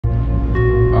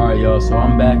Alright y'all, so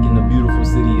I'm back in the beautiful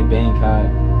city of Bangkok.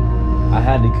 I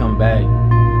had to come back.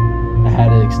 I had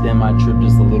to extend my trip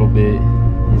just a little bit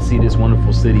and see this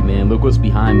wonderful city, man. Look what's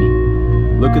behind me.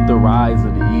 Look at the rise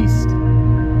of the East.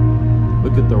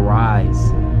 Look at the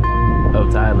rise of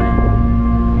Thailand.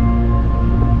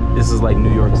 This is like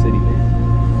New York City,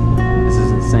 man. This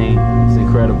is insane. It's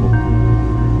incredible.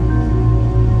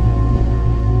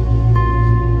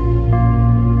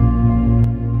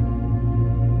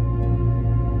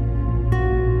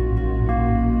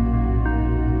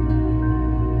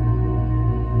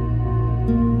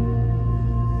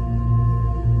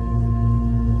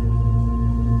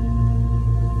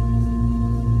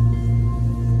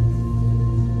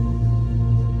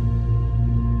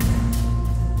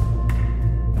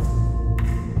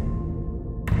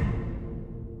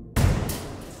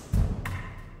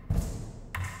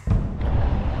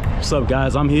 What's up,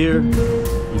 guys? I'm here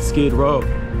in Skid Row.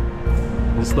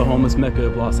 This is the homeless Mecca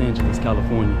of Los Angeles,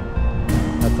 California.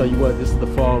 I tell you what, this is the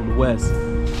fall of the West.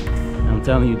 And I'm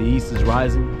telling you, the East is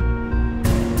rising.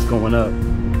 It's going up.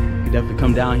 You can definitely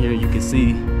come down here and you can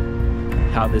see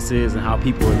how this is and how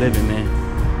people are living, man.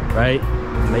 Right?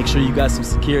 Make sure you got some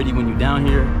security when you're down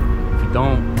here. If you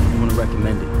don't, I want to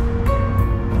recommend it.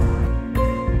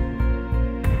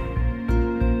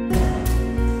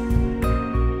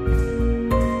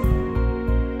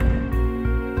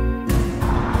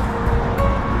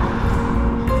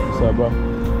 What's up, bro?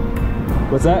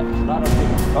 What's that?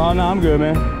 Oh, no, I'm good,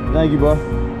 man. Thank you, bro.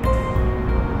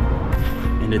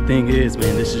 And the thing is,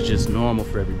 man, this is just normal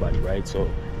for everybody, right? So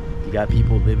you got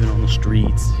people living on the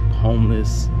streets,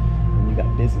 homeless, and you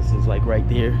got businesses like right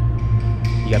there.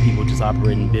 You got people just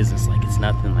operating business like it's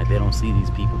nothing, like they don't see these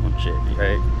people and shit,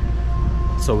 right?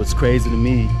 So it's crazy to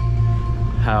me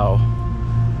how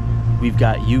we've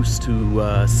got used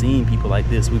to seeing people like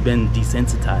this. We've been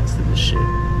desensitized to this shit.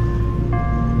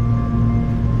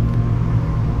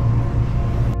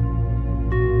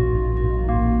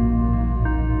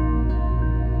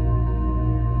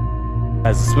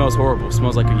 Guys, it smells horrible. It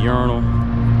smells like a urinal.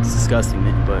 It's disgusting,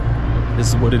 man, but this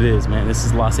is what it is, man. This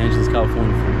is Los Angeles,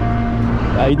 California.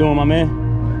 How you doing, my man?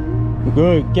 You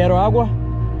good? Quiero agua?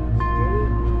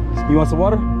 You want some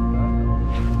water?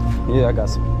 Yeah, I got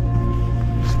some.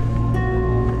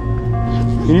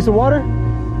 You need some water?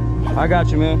 I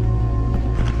got you, man.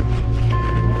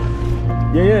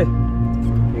 Yeah, yeah.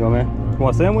 You go, man. You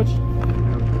want a sandwich?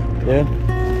 Yeah?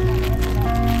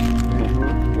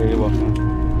 Yeah, you're welcome.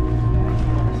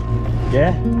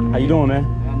 Yeah? How you doing, man?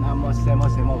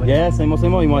 Yeah, same old.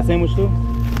 You want a sandwich too?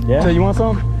 Yeah? So you want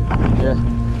some? Yeah.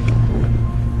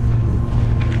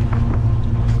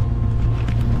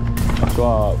 So,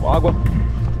 agua?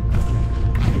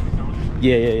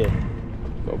 Yeah.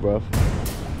 Go, bro.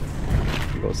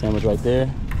 Go sandwich right there.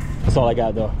 That's all I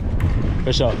got, though.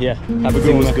 For sure, yeah. Have a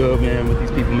good one. What's good, man, with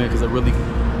these people, man, because I really...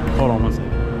 Hold on one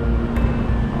second.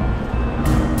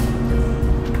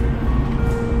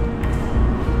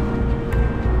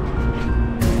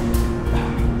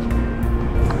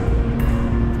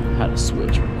 To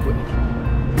switch real quick.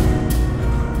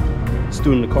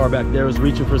 Student in the car back there was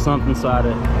reaching for something, so I had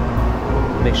to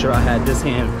make sure I had this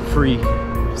hand free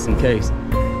just in case.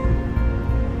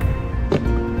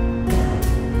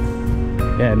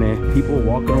 Yeah, man, people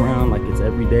walking around like it's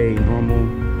everyday normal,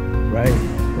 right?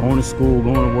 Going to school,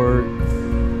 going to work.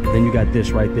 Then you got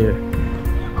this right there.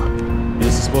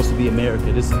 This is supposed to be America.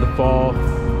 This is the fall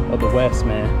of the West,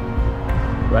 man,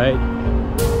 right?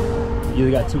 You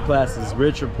either got two classes,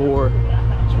 rich or poor.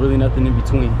 There's really nothing in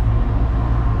between.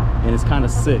 And it's kind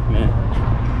of sick, man.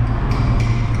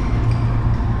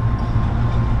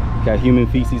 Got human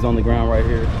feces on the ground right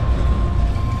here.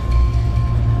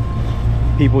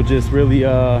 People just really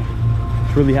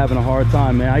having a hard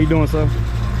time, man. How you doing, sir?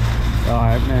 All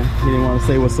right, man. He didn't want to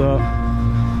say what's up.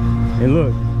 And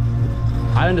look,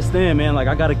 I understand, man. Like,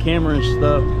 I got a camera and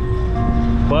stuff,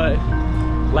 but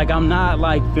like, I'm not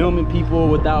like filming people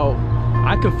without...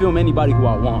 I can film anybody who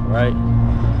I want, right?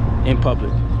 In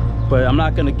public. But I'm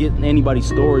not gonna get anybody's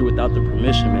story without their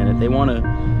permission, man. If they wanna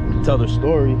tell their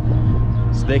story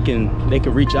so they can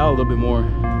reach out a little bit more,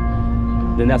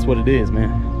 then that's what it is,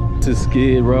 man. To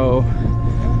Skid Row.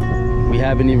 We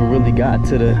haven't even really got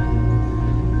to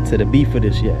the beef of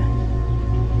this yet.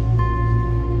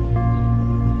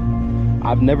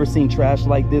 I've never seen trash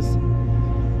like this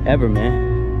ever, man.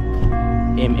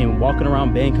 And walking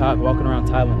around Bangkok, walking around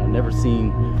Thailand, I've never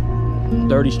seen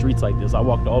dirty streets like this. I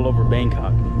walked all over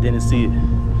Bangkok, didn't see it.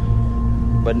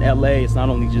 But in LA, it's not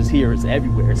only just here, it's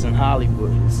everywhere. It's in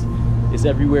Hollywood, it's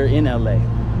everywhere in LA,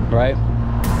 right?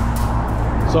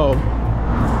 So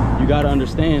you gotta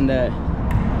understand that,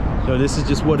 yo, this is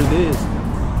just what it is.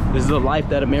 This is a life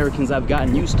that Americans have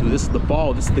gotten used to. This is the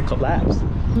fall, this is the collapse.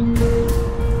 And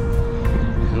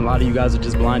a lot of you guys are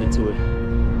just blinded to it.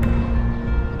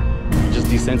 You're just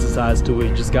desensitized to it,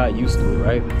 you just got used to it,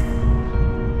 right?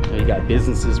 You got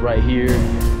businesses right here,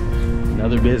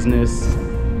 another business,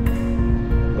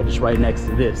 but it's right next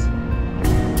to this.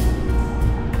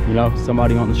 You know,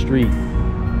 somebody on the street.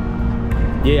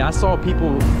 Yeah, I saw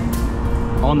people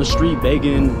on the street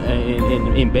begging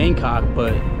in Bangkok,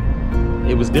 but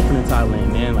it was different in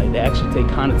Thailand, man. Like, they actually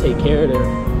kind of take care of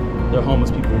their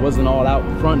homeless people. It wasn't all out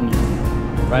in front of you,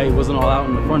 right? It wasn't all out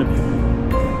in the front of you,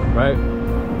 right?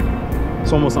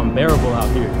 It's almost unbearable out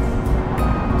here.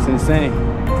 It's insane.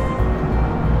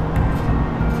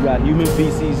 You got human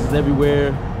feces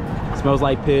everywhere. It smells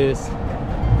like piss.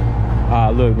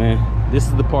 Look, man, this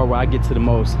is the part where I get to the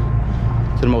most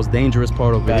dangerous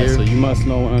part over here. So you must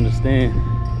know and understand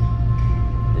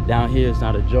that down here it's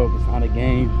not a joke, it's not a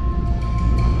game,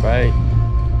 right?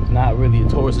 It's not really a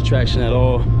tourist attraction at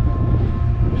all.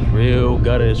 It's real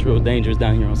gutter, it's real dangerous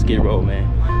down here on Skid Row, man.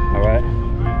 All right,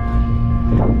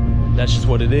 that's just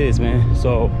what it is, man.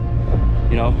 So,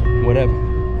 you know, whatever.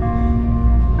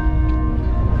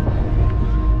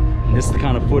 This is the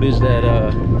kind of footage that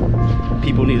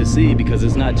people need to see, because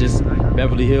it's not just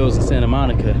Beverly Hills and Santa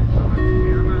Monica.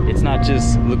 It's not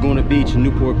just Laguna Beach and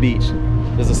Newport Beach.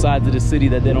 There's a side to the city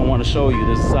that they don't want to show you.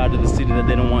 There's a side to the city that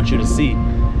they don't want you to see.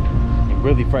 And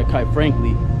really, quite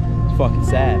frankly, it's fucking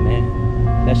sad,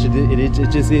 man. That shit, it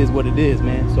just is what it is,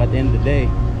 man. So at the end of the day,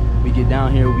 we get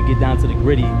down here, we get down to the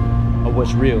gritty of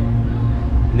what's real.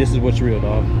 And this is what's real,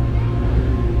 dog.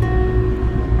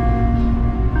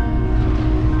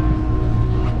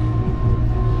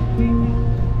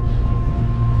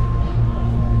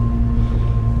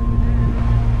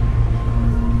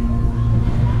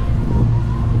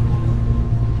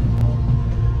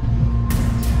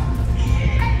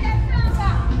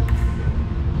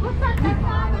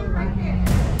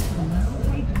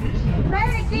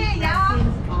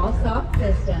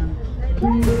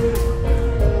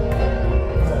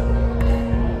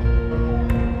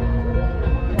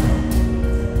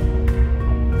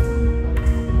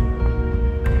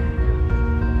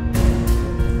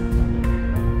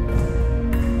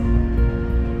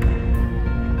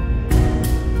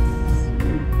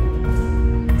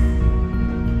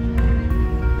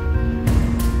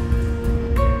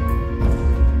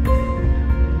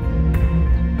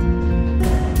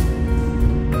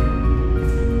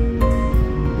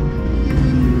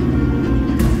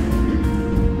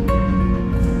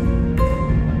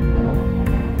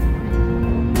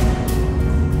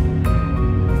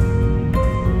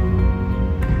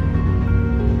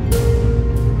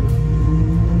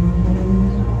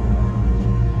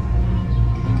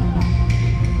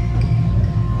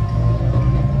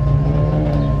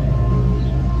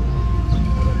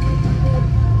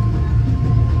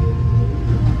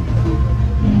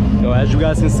 As you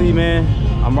guys can see, man,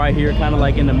 I'm right here kind of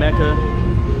like in the Mecca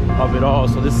of it all.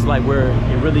 So this is like where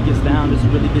it really gets down. This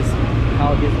really gets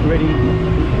how it gets gritty.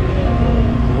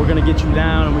 We're gonna get you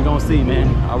down and we're gonna see, man.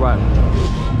 All right.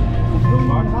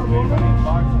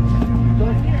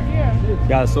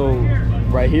 Guys, so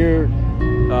right here,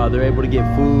 they're able to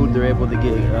get food. They're able to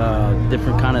get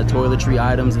different kind of toiletry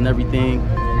items and everything.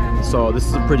 So this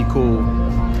is a pretty cool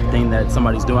thing that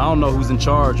somebody's doing. I don't know who's in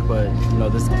charge, but you know,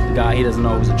 this guy, he doesn't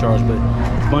know who's in charge. But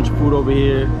a bunch of food over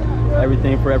here,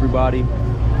 everything for everybody,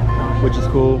 which is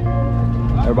cool.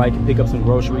 Everybody can pick up some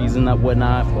groceries and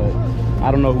whatnot, but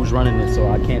I don't know who's running this,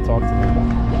 so I can't talk to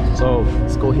them. So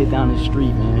let's go hit down the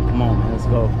street, man. Come on, man, let's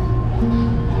go.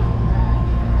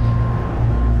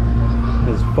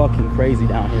 It's fucking crazy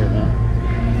down here,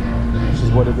 man. This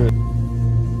is what it is.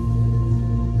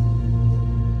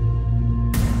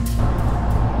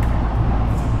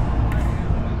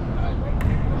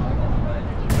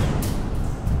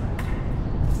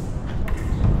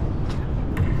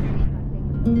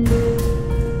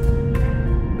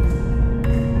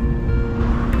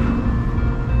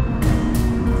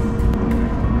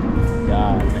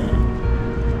 God, man,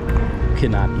 you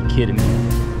cannot be kidding me.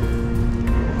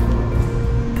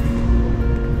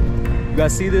 You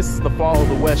guys see this? This is the fall of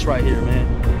the West right here,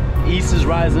 man. The East is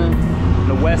rising, and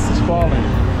the West is falling,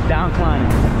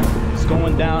 downclining. It's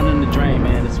going down in the drain,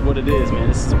 man. This is what it is, man.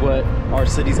 This is what our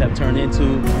cities have turned into.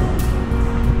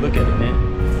 Look at it, man.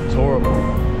 It's horrible.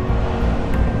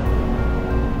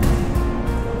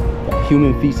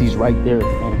 Human feces right there,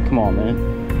 man. Come on, man.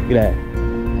 Look at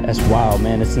that. That's wild,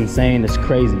 man. It's insane. It's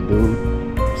crazy, dude.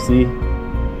 See?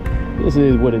 This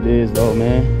is what it is, though,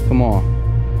 man. Come on.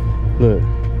 Look.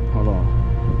 Hold on.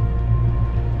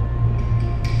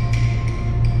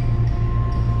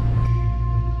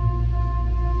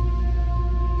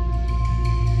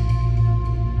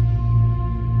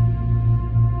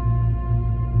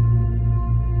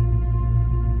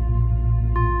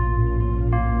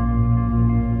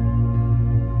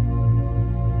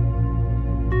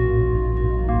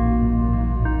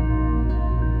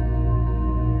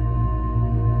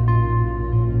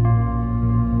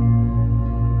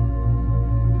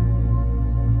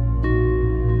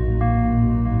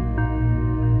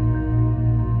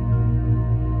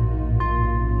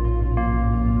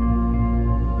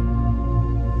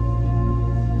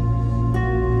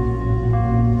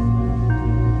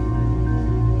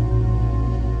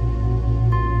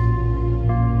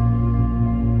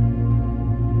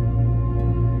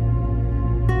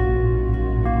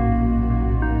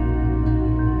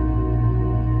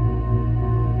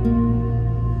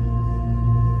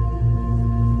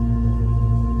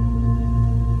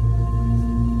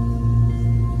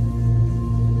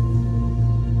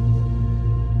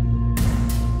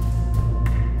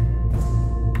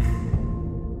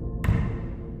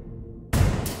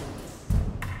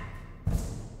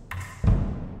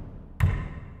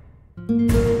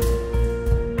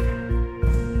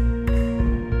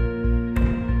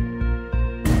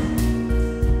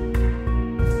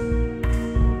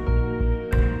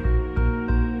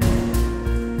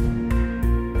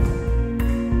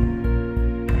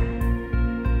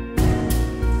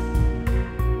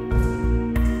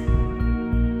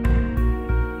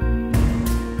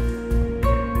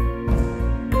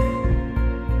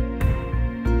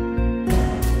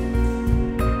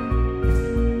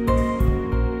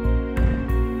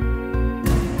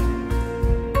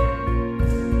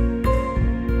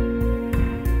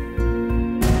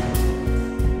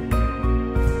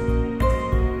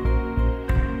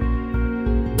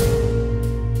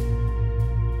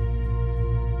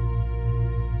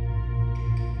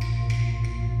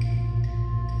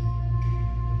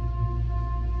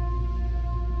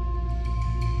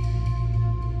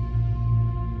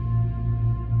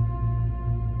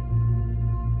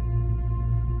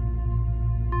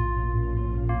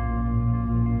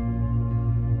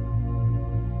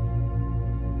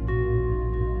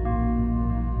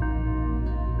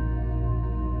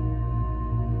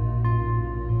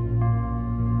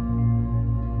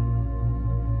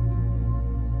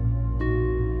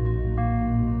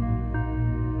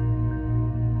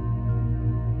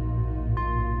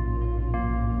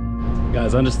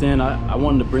 Guys, understand, I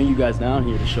wanted to bring you guys down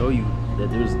here to show you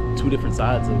that there's two different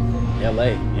sides of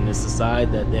LA, and it's a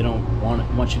side that they don't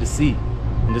want you to see.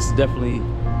 And this is definitely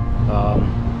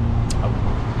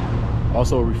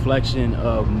also a reflection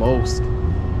of most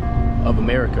of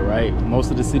America, right? Most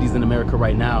of the cities in America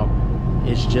right now,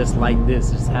 it's just like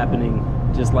this. It's happening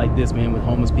just like this, man, with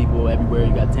homeless people everywhere.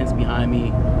 You got tents behind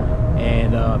me,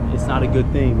 and it's not a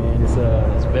good thing, man. It's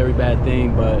a very bad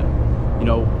thing, but you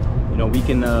know, we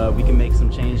can make some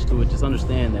change to it. Just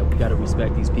understand that we got to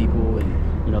respect these people,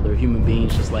 and you know, they're human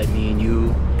beings just like me and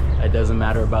you. It doesn't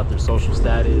matter about their social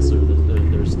status or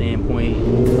their standpoint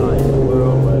in the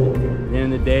world, but at the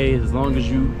end of the day, as long as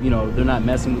you know, they're not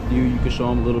messing with you, you can show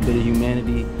them a little bit of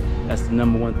humanity. That's the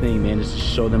 #1 thing, man, is to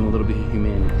show them a little bit of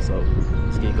humanity. So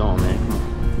let's get going, man. Come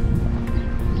on.